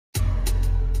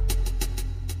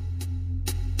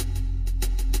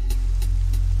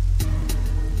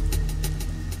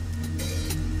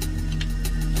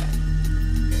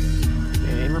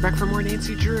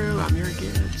Nancy Drew. I'm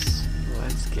YourGibs.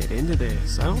 Let's get into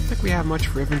this. I don't think we have much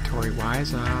for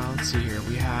inventory-wise. Let's see here.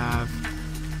 We have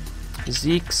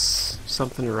Zeke's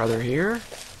something or other here.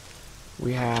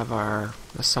 We have our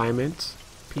assignment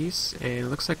piece, and it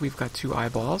looks like we've got 2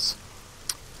 eyeballs.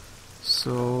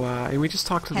 So, and we just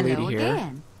talked to the lady here.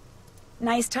 Again.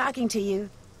 Nice talking to you.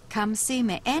 Come see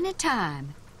me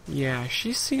anytime. Yeah,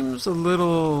 she seems a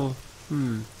little,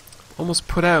 almost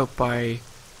put out by,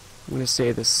 I'm going to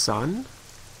say, the son,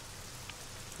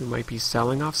 who might be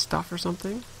selling off stuff or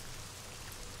something.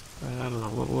 But I don't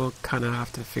know, we'll kind of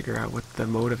have to figure out what the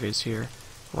motive is here.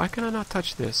 Why can I not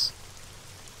touch this?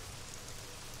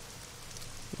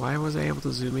 Why was I able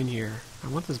to zoom in here? I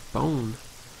want this bone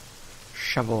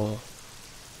shovel.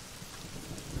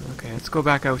 Okay, let's go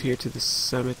back out here to the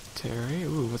cemetery.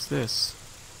 Ooh, what's this?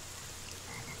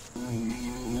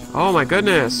 Oh my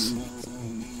goodness!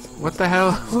 What the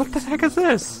hell? What the heck is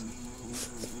this?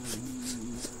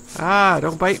 Ah,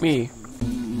 don't bite me.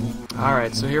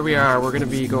 Alright, so here we are. We're gonna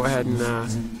be go ahead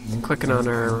and clicking on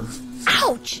our...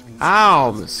 Ouch!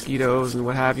 Ow! Mosquitoes and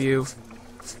what have you.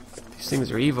 These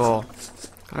things are evil.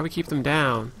 How do we keep them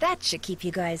down? That should keep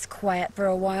you guys quiet for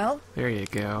a while. There you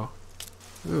go.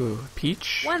 Ooh,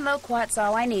 peach. 1 loquat's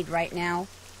all I need right now.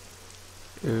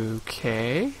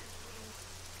 Okay.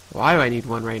 Why do I need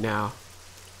 1 right now?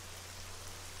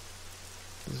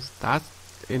 That,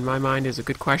 in my mind, is a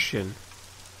good question.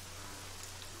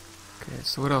 Okay,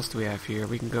 so what else do we have here?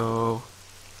 We can go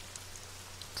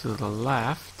to the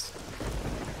left.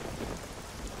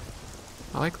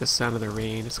 I like the sound of the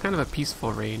rain. It's kind of a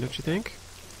peaceful rain, don't you think?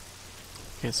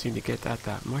 Can't seem to get at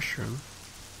that mushroom.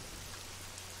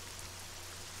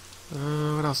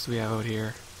 What else do we have out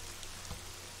here?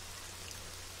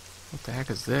 What the heck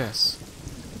is this?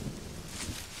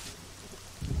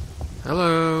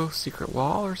 Hello, secret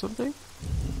wall or something?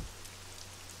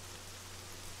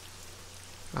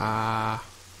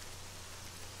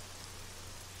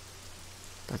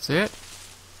 That's it?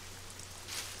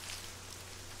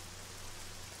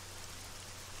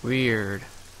 Weird.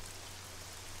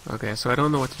 Okay, so I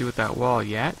don't know what to do with that wall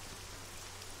yet.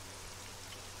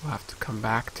 We'll have to come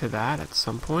back to that at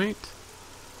some point.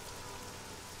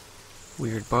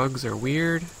 Weird bugs are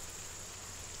weird.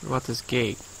 What about this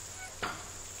gate?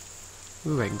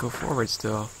 Ooh, I can go forward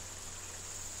still.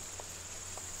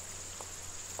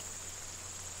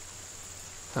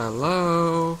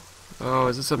 Hello? Oh,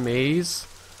 is this a maze?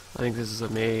 I think this is a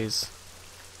maze.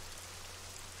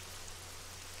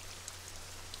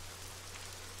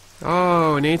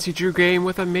 Oh, Nancy Drew game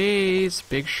with a maze.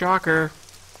 Big shocker.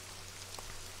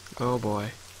 Oh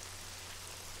boy.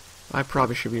 I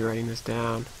probably should be writing this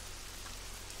down.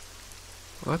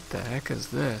 What the heck is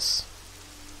this?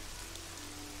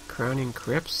 Crowning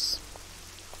Crypts?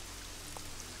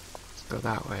 Let's go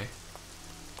that way.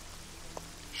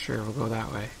 Sure, we'll go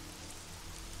that way.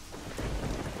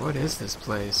 What is this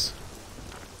place?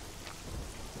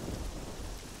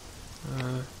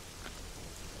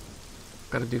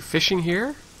 Gotta do fishing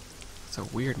here? It's a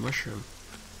weird mushroom.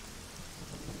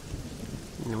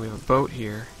 And then we have a boat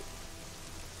here.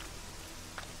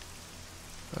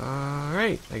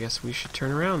 Alright, I guess we should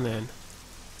turn around then.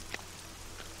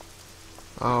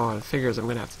 Oh, it figures I'm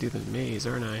gonna have to do the maze,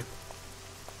 aren't I?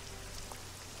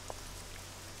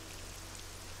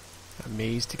 A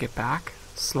maze to get back?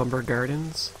 Slumber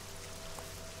Gardens?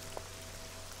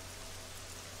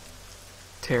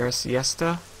 Terra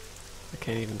Siesta? I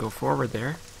can't even go forward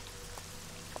there.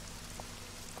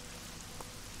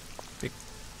 Big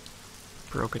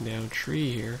broken down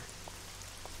tree here.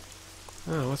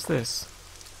 Oh, what's this?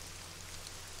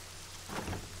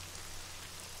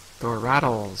 Door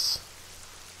rattles.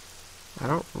 I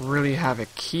don't really have a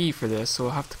key for this, so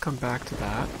we'll have to come back to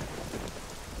that.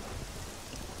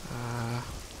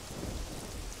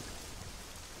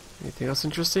 Anything else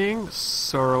interesting?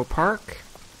 Sorrow Park.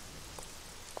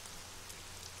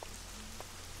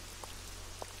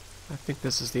 I think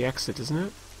this is the exit, isn't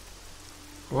it?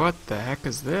 What the heck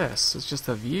is this? It's just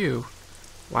a view.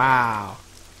 Wow.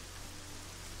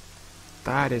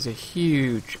 That is a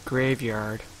huge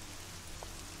graveyard.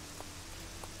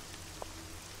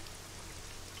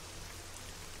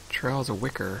 Trails of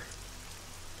Wicker.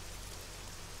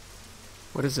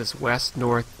 What is this? West,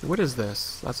 north. What is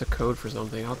this? That's a code for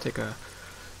something. I'll take a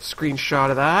screenshot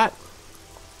of that.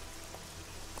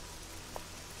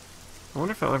 I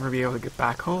wonder if I'll ever be able to get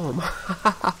back home.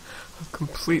 I'm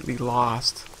completely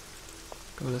lost.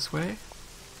 Go this way.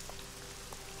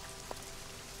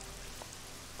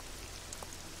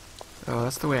 Oh,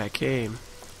 that's the way I came.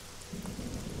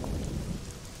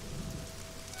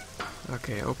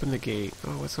 Okay, open the gate.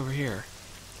 Oh, what's over here?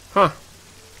 Huh.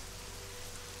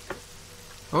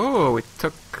 Oh, it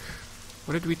took...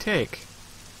 What did we take?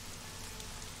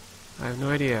 I have no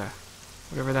idea.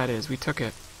 Whatever that is, we took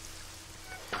it.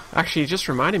 Actually, it just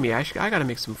reminded me, I gotta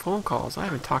make some phone calls. I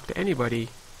haven't talked to anybody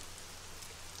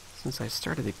since I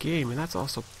started the game, and that's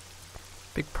also a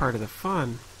big part of the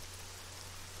fun.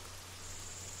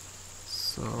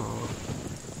 So,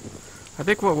 I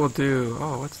think what we'll do...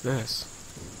 Oh, what's this?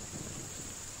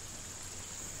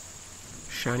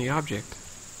 Shiny object.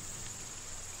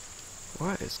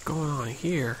 What is going on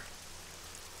here?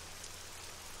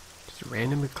 Just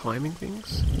randomly climbing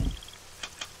things?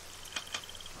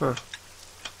 Huh.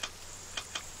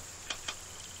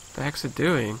 What the heck's it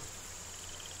doing?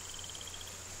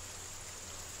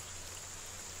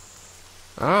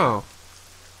 Oh.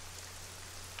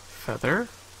 Feather?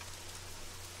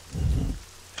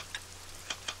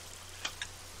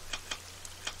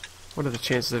 What are the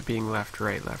chances of being left,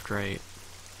 right, left, right?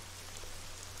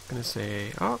 I'm gonna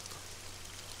say, oh.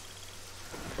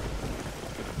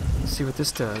 Let's see what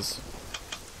this does.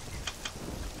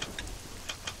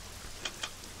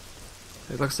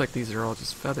 It looks like these are all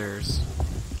just feathers.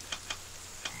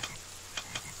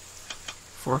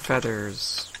 4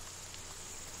 feathers.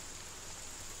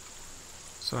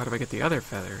 So how do I get the other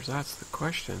feathers? That's the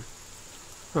question.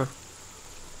 Huh.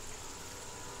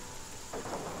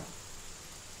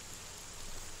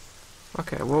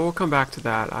 Okay, well, we'll come back to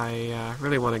that. I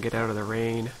really want to get out of the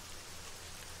rain.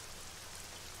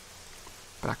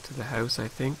 Back to the house, I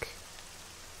think.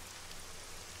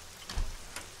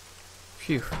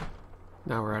 Phew.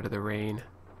 Now we're out of the rain.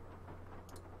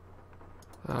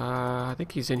 I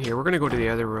think he's in here. We're going to go to the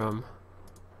other room.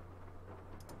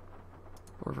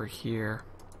 Over here.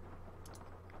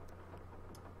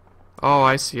 Oh,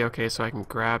 I see. Okay, so I can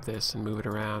grab this and move it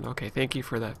around. Okay, thank you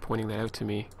for that, pointing that out to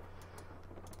me.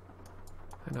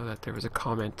 I know that there was a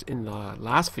comment in the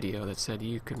last video that said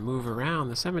you could move around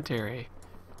the cemetery.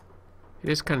 It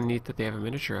is kind of neat that they have a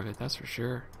miniature of it, that's for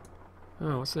sure.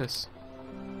 Oh, what's this?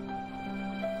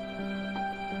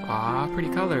 Ah, pretty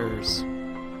colors.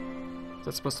 Is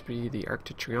that supposed to be the Arc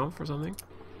de Triomphe or something?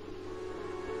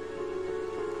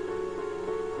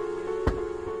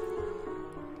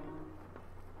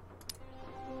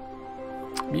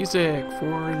 Music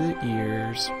for the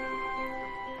ears.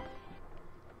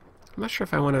 I'm not sure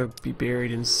if I want to be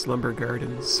buried in slumber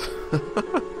gardens.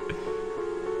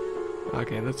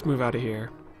 Okay, let's move out of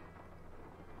here.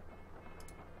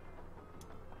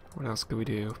 What else could we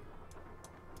do?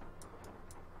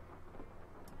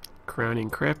 Crowning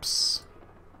crypts.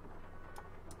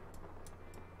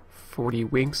 40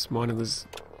 winks.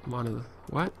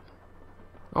 What?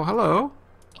 Oh, hello.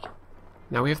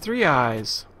 Now we have 3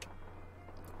 eyes.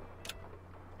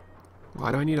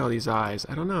 Why do I need all these eyes?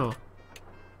 I don't know.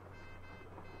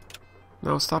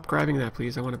 No, stop grabbing that,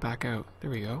 please. I want to back out. There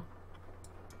we go.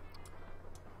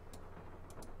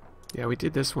 Yeah, we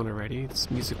did this one already.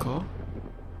 It's musical.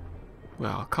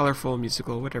 Well, colorful,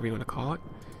 musical, whatever you want to call it.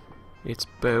 It's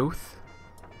both.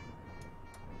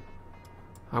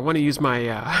 I want to use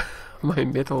my my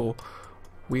middle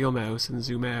wheel mouse and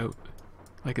zoom out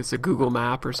like it's a Google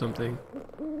map or something.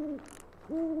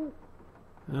 Oh,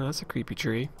 that's a creepy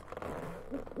tree.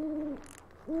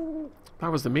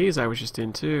 That was the maze I was just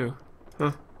in too.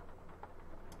 Huh.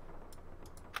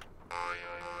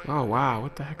 Oh wow,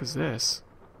 what the heck is this?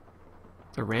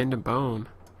 It's a random bone.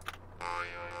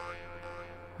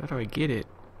 How do I get it?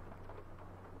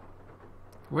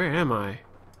 Where am I?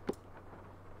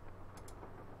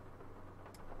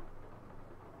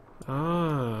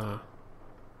 Ah.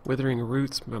 Withering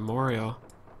Roots Memorial.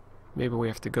 Maybe we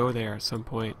have to go there at some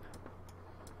point.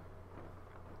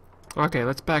 Okay,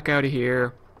 let's back out of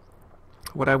here.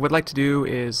 What I would like to do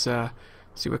is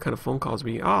see what kind of phone calls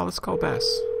we... Oh, let's call Bess.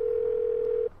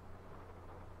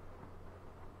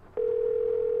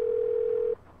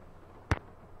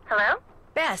 Hello?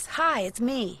 Bess, hi, it's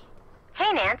me.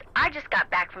 Hey, Nance. I just got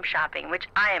back from shopping, which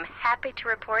I am happy to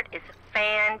report is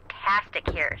fantastic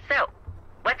here. So,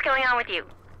 what's going on with you?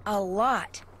 A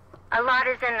lot. A lot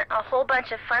is in a whole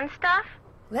bunch of fun stuff?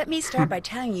 Let me start by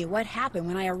telling you what happened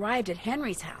when I arrived at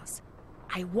Henry's house.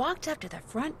 I walked up to the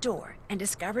front door and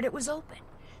discovered it was open.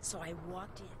 So I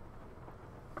walked in.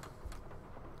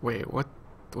 Wait, what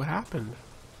happened?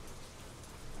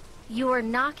 You were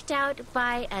knocked out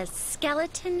by a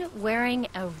skeleton wearing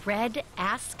a red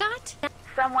ascot?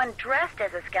 Someone dressed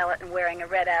as a skeleton wearing a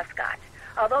red ascot.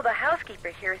 Although the housekeeper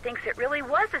here thinks it really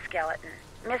was a skeleton,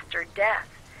 Mr. Death.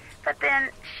 But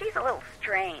then, she's a little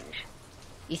strange.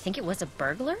 You think it was a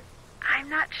burglar? I'm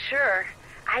not sure.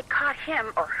 I caught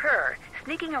him or her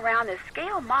sneaking around the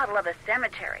scale model of a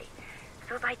cemetery.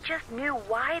 So if I just knew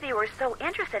why they were so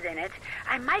interested in it,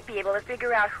 I might be able to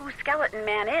figure out who Skeleton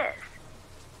Man is.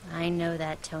 I know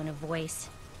that tone of voice.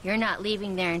 You're not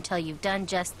leaving there until you've done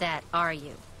just that, are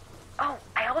you? Oh,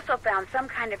 I also found some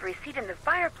kind of receipt in the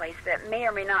fireplace that may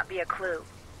or may not be a clue.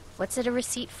 What's it a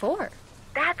receipt for?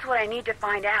 That's what I need to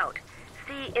find out.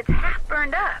 See, it's half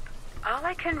burned up. All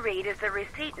I can read is the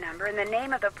receipt number and the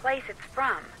name of the place it's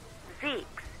from.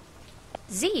 Zeke's.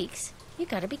 Zeke's? You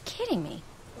gotta be kidding me.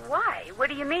 Why?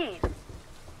 What do you mean?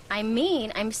 I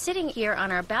mean, I'm sitting here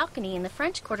on our balcony in the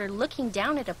French Quarter looking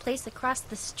down at a place across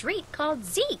the street called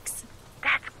Zeke's.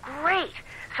 That's great.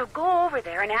 So go over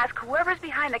there and ask whoever's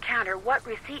behind the counter what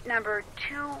receipt number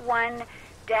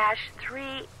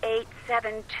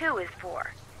 21-3872 is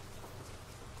for.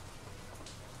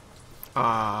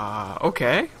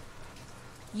 Okay.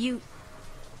 You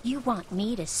want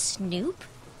me to snoop?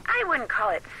 I wouldn't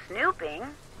call it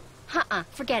snooping.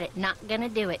 Forget it. Not gonna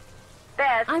do it.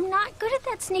 Bess, I'm not good at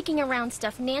that sneaking around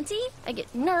stuff, Nancy. I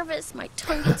get nervous, my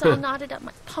tongue gets all knotted up,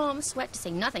 my palms sweat, to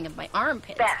say nothing of my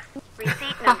armpits. Bess,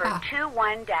 receipt number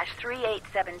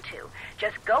 21-3872.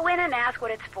 Just go in and ask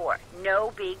what it's for.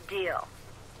 No big deal.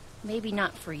 Maybe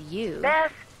not for you.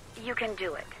 Bess, you can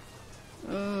do it.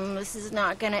 This is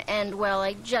not gonna end well,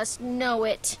 I just know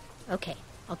it. Okay,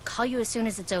 I'll call you as soon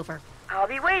as it's over. I'll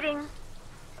be waiting.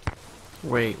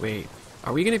 Wait.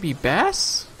 Are we gonna be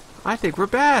Bess? I think we're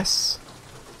Bess.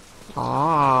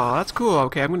 Ah, that's cool.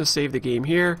 Okay, I'm gonna save the game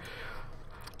here.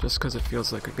 Just because it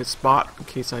feels like a good spot in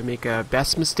case I make a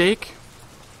Bess mistake.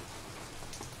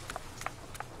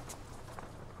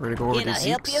 We're gonna go over to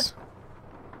Zeke's.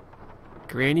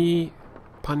 Granny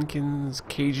Pumpkin's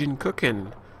Cajun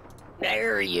Cookin'.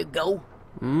 There you go.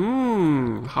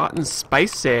 Mmm, hot and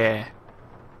spicy.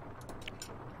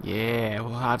 Yeah,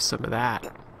 we'll have some of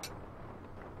that.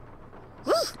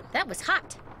 Woo, that was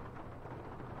hot.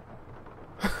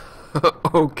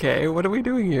 Okay, what are we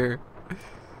doing here?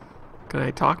 Can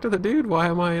I talk to the dude? Why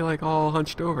am I like all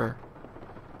hunched over?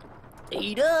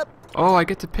 Eat up. Oh, I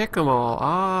get to pick them all.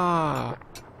 Ah.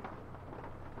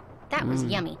 That was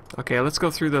yummy. Okay, let's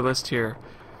go through the list here.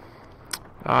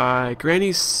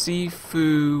 Granny's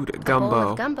seafood gumbo. Bowl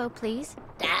of gumbo, please.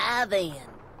 Dive in.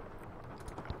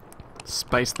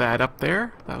 Spice that up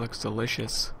there. That looks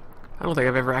delicious. I don't think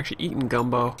I've ever actually eaten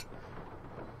gumbo.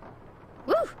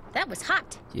 Woo, that was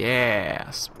hot. Yeah,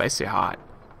 spicy hot.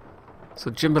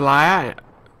 So jambalaya.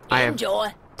 I have Enjoy.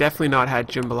 definitely not had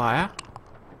jambalaya.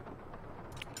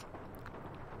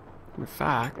 In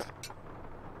fact,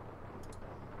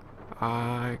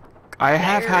 I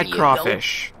have There had you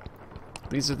crawfish.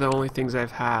 These are the only things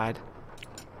I've had.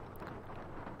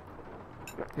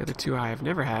 The other two I have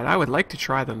never had. I would like to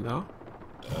try them though.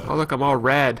 Oh look, I'm all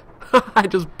red. I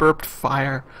just burped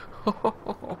fire.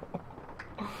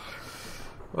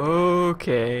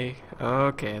 Okay,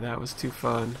 that was too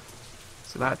fun.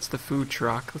 So that's the food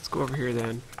truck. Let's go over here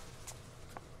then.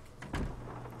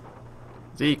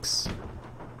 Zeke's.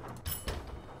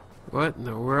 What in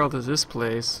the world is this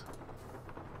place?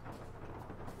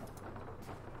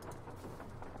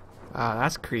 Ah,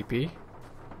 that's creepy.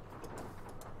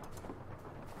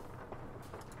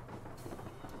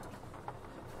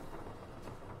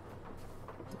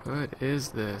 What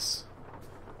is this?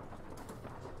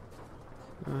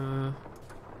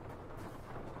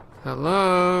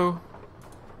 Hello?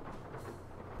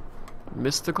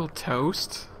 Mystical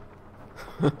toast?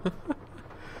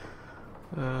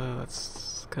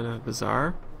 That's kind of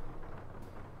bizarre.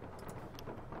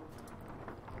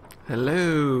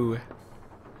 Hello?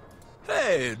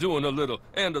 Hey, doing a little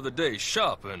end of the day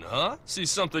shopping, huh? See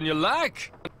something you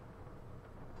like?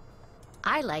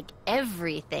 I like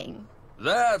everything.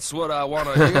 That's what I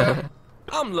want to hear.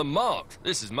 I'm Lamont.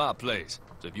 This is my place.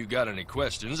 So if you got any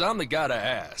questions, I'm the guy to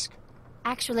ask.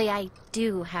 Actually, I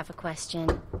do have a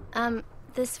question.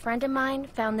 This friend of mine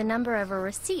found the number of a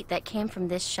receipt that came from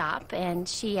this shop, and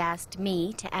she asked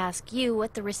me to ask you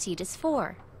what the receipt is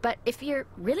for. But if you're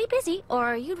really busy,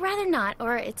 or you'd rather not,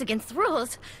 or it's against the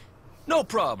rules... No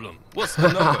problem. What's the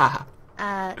number?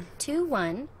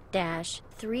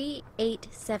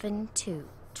 21-3872.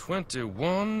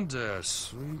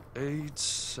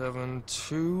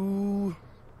 21-3872.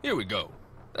 Here we go.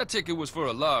 That ticket was for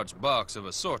a large box of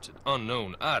assorted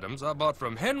unknown items I bought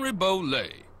from Henry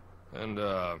Bolet. And,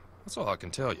 that's all I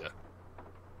can tell you.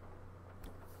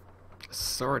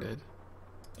 Assorted?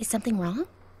 Is something wrong?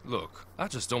 Look, I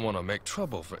just don't want to make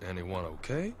trouble for anyone,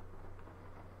 okay?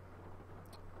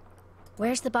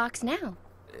 Where's the box now?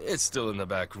 It's still in the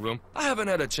back room. I haven't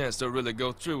had a chance to really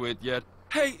go through it yet.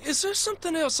 Hey, is there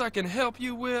something else I can help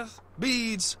you with?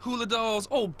 Beads, hula dolls,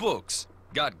 old books.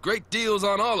 Got great deals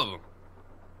on all of them.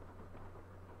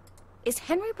 is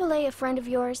Henry Bolet a friend of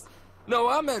yours? No,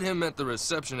 I met him at the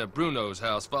reception at Bruno's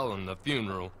house following the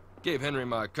funeral. Gave Henry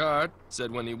my card,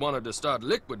 said when he wanted to start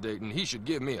liquidating, he should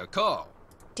give me a call.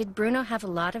 Did Bruno have a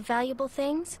lot of valuable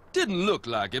things? Didn't look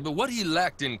like it, but what he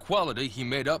lacked in quality, he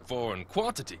made up for in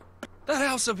quantity. That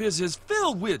house of his is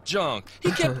filled with junk.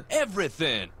 He kept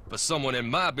everything. For someone in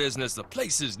my business, the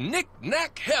place is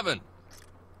knick-knack heaven.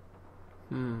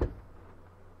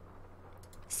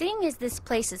 Seeing as this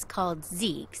place is called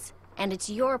Zeke's, and it's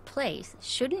your place,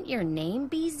 shouldn't your name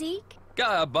be Zeke?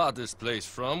 Guy I bought this place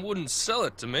from wouldn't sell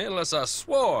it to me unless I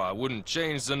swore I wouldn't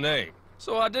change the name.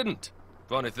 So I didn't.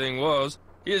 Funny thing was,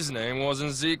 his name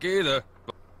wasn't Zeke either.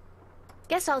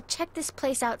 Guess I'll check this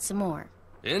place out some more.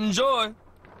 Enjoy.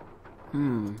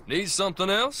 Need something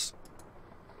else?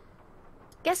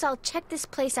 Guess I'll check this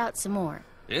place out some more.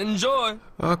 Enjoy.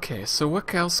 Okay, so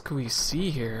what else can we see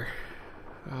here?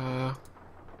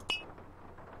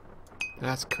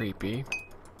 That's creepy.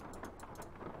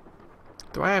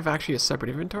 Do I have actually a separate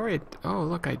inventory? Oh,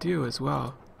 look, I do as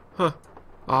well. Huh.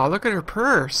 Oh, look at her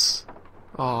purse.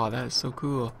 Oh, that is so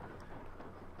cool.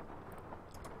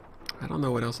 I don't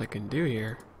know what else I can do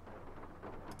here.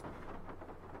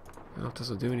 I don't know if this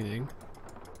will do anything.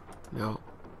 No.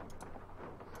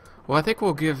 Well, I think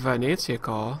we'll give Nancy a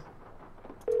call.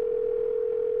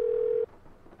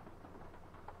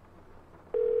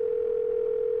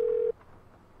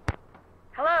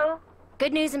 Hello?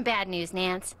 Good news and bad news,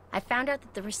 Nance. I found out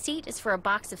that the receipt is for a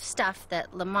box of stuff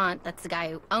that Lamont, that's the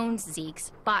guy who owns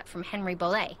Zeke's, bought from Henry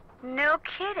Bolet. No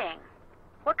kidding.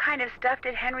 What kind of stuff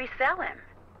did Henry sell him?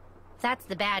 That's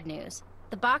the bad news.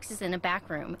 The box is in a back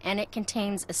room, and it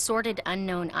contains assorted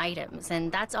unknown items,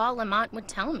 and that's all Lamont would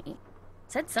tell me.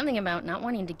 Said something about not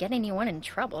wanting to get anyone in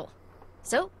trouble.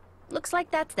 So, looks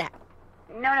like that's that.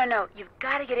 No. You've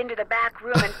got to get into the back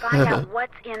room and find out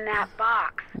what's in that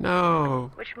box.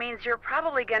 No. Which means you're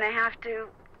probably going to have to,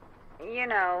 you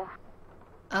know.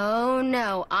 Oh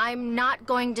no, I'm not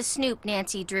going to snoop,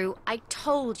 Nancy Drew. I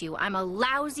told you, I'm a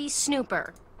lousy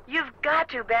snooper. You've got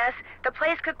to, Bess. The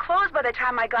place could close by the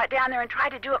time I got down there and tried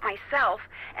to do it myself.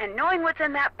 And knowing what's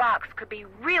in that box could be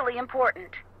really important.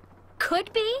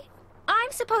 Could be?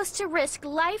 I'm supposed to risk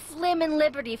life, limb, and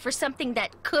liberty for something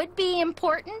that could be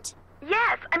important?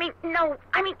 Yes,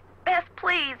 Bess,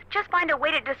 please, just find a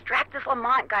way to distract this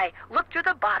Lamont guy. Look through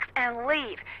the box and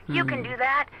leave. You can do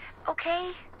that,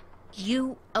 okay?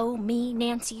 You owe me,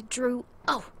 Nancy Drew.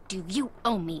 Oh, do you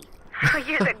owe me?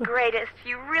 You're the greatest.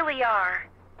 You really are.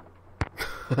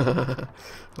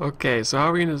 Okay, so how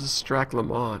are we going to distract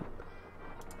Lamont?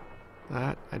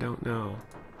 That, I don't know.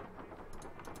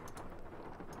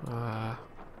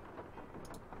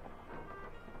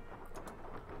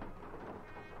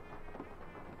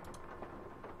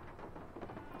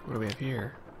 What do we have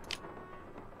here?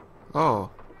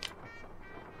 Oh.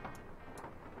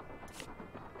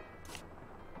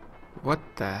 What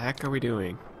the heck are we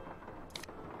doing?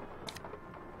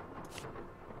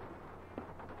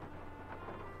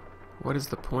 What is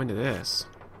the point of this?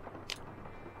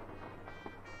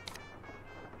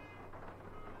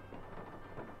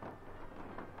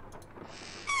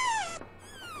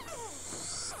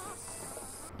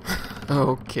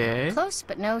 Okay. Close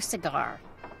but no cigar.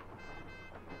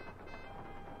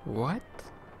 What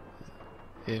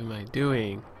am I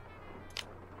doing?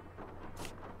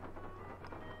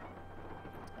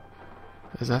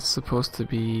 Is that supposed to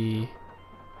be...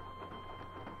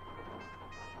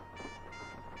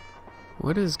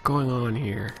 What is going on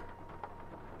here?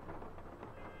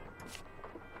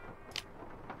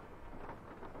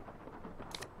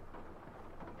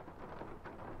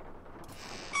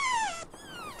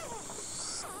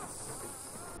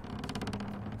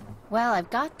 Well, I've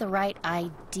got the right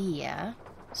idea.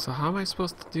 So how am I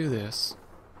supposed to do this?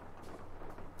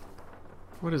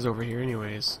 What is over here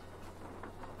anyways?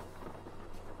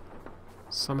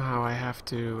 Somehow I have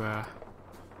to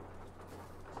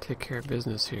take care of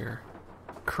business here.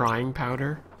 Crying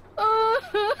powder? Does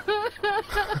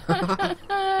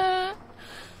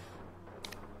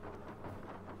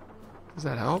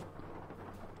that help?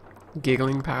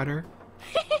 Giggling powder?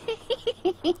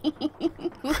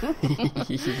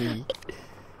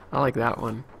 I like that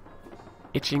one.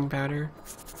 Itching powder?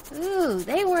 Ooh,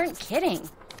 they weren't kidding.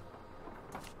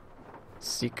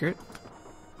 Secret?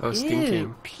 Oh, stinking.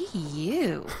 Ew,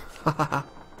 P.U.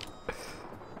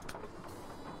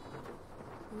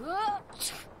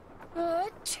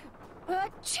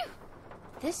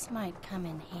 This might come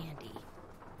in handy.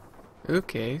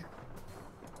 Okay.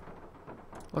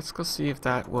 Let's go see if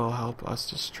that will help us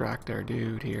distract our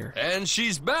dude here. And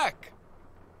she's back.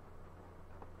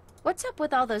 What's up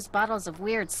with all those bottles of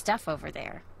weird stuff over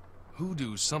there?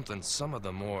 Hoodoo's something some of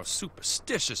the more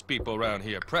superstitious people around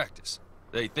here practice.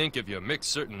 They think if you mix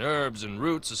certain herbs and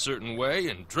roots a certain way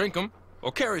and drink them,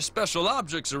 or carry special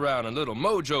objects around in little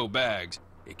mojo bags,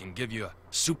 it can give you a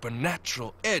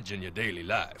supernatural edge in your daily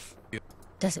life.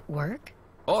 Does it work?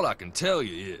 All I can tell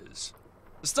you is,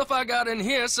 the stuff I got in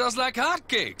here sells like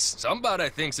hotcakes. Somebody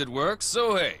thinks it works,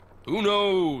 so hey, who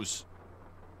knows?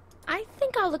 I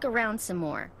think I'll look around some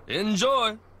more.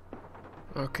 Enjoy.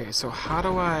 Okay, so how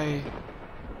do I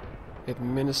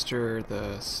administer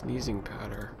the sneezing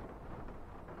powder?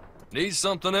 Need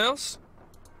something else?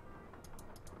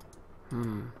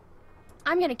 I'm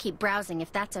gonna keep browsing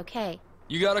if that's okay.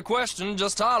 You got a question,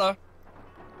 just holler.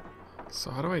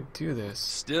 So how do I do this?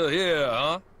 Still here,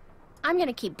 huh? I'm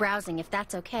gonna keep browsing if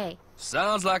that's okay.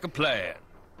 Sounds like a plan.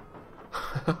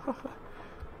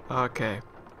 Okay.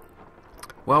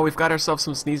 Well, we've got ourselves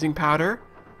some sneezing powder.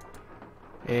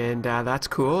 And that's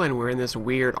cool, and we're in this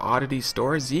weird oddity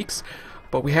store, Zeke's.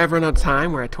 But we have run out of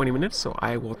time, we're at 20 minutes, so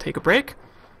I will take a break.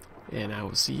 And I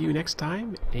will see you next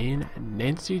time in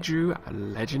Nancy Drew,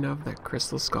 Legend of the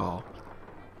Crystal Skull.